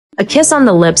A kiss on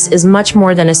the lips is much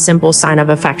more than a simple sign of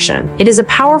affection. It is a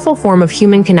powerful form of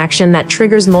human connection that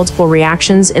triggers multiple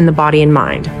reactions in the body and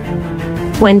mind.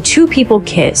 When two people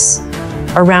kiss,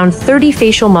 around 30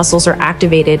 facial muscles are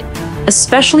activated,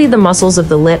 especially the muscles of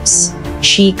the lips,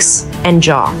 cheeks, and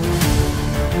jaw.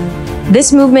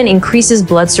 This movement increases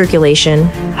blood circulation,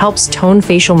 helps tone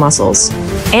facial muscles,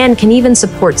 and can even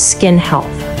support skin health.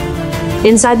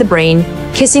 Inside the brain,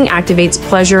 kissing activates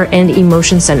pleasure and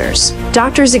emotion centers.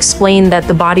 Doctors explain that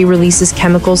the body releases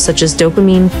chemicals such as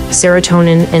dopamine,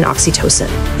 serotonin, and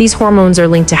oxytocin. These hormones are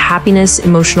linked to happiness,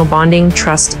 emotional bonding,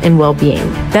 trust, and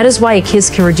well-being. That is why a kiss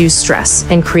can reduce stress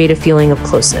and create a feeling of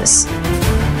closeness.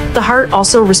 The heart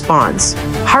also responds.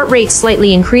 Heart rate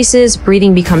slightly increases,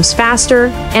 breathing becomes faster,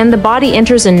 and the body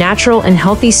enters a natural and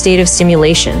healthy state of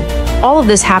stimulation. All of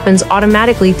this happens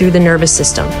automatically through the nervous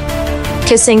system.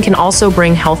 Kissing can also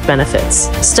bring health benefits.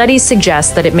 Studies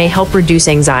suggest that it may help reduce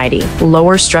anxiety,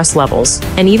 lower stress levels,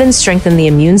 and even strengthen the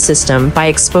immune system by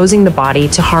exposing the body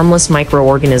to harmless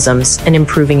microorganisms and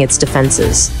improving its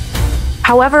defenses.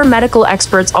 However, medical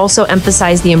experts also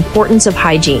emphasize the importance of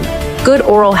hygiene. Good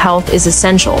oral health is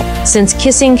essential, since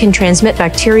kissing can transmit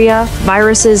bacteria,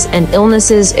 viruses, and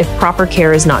illnesses if proper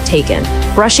care is not taken.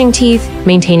 Brushing teeth,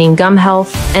 maintaining gum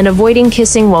health, and avoiding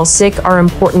kissing while sick are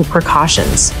important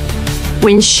precautions.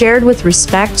 When shared with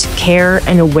respect, care,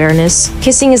 and awareness,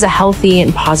 kissing is a healthy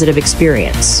and positive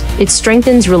experience. It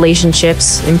strengthens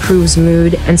relationships, improves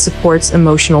mood, and supports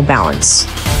emotional balance.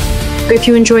 If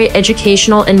you enjoy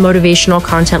educational and motivational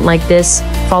content like this,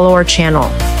 follow our channel.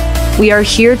 We are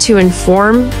here to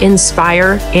inform,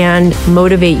 inspire, and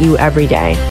motivate you every day.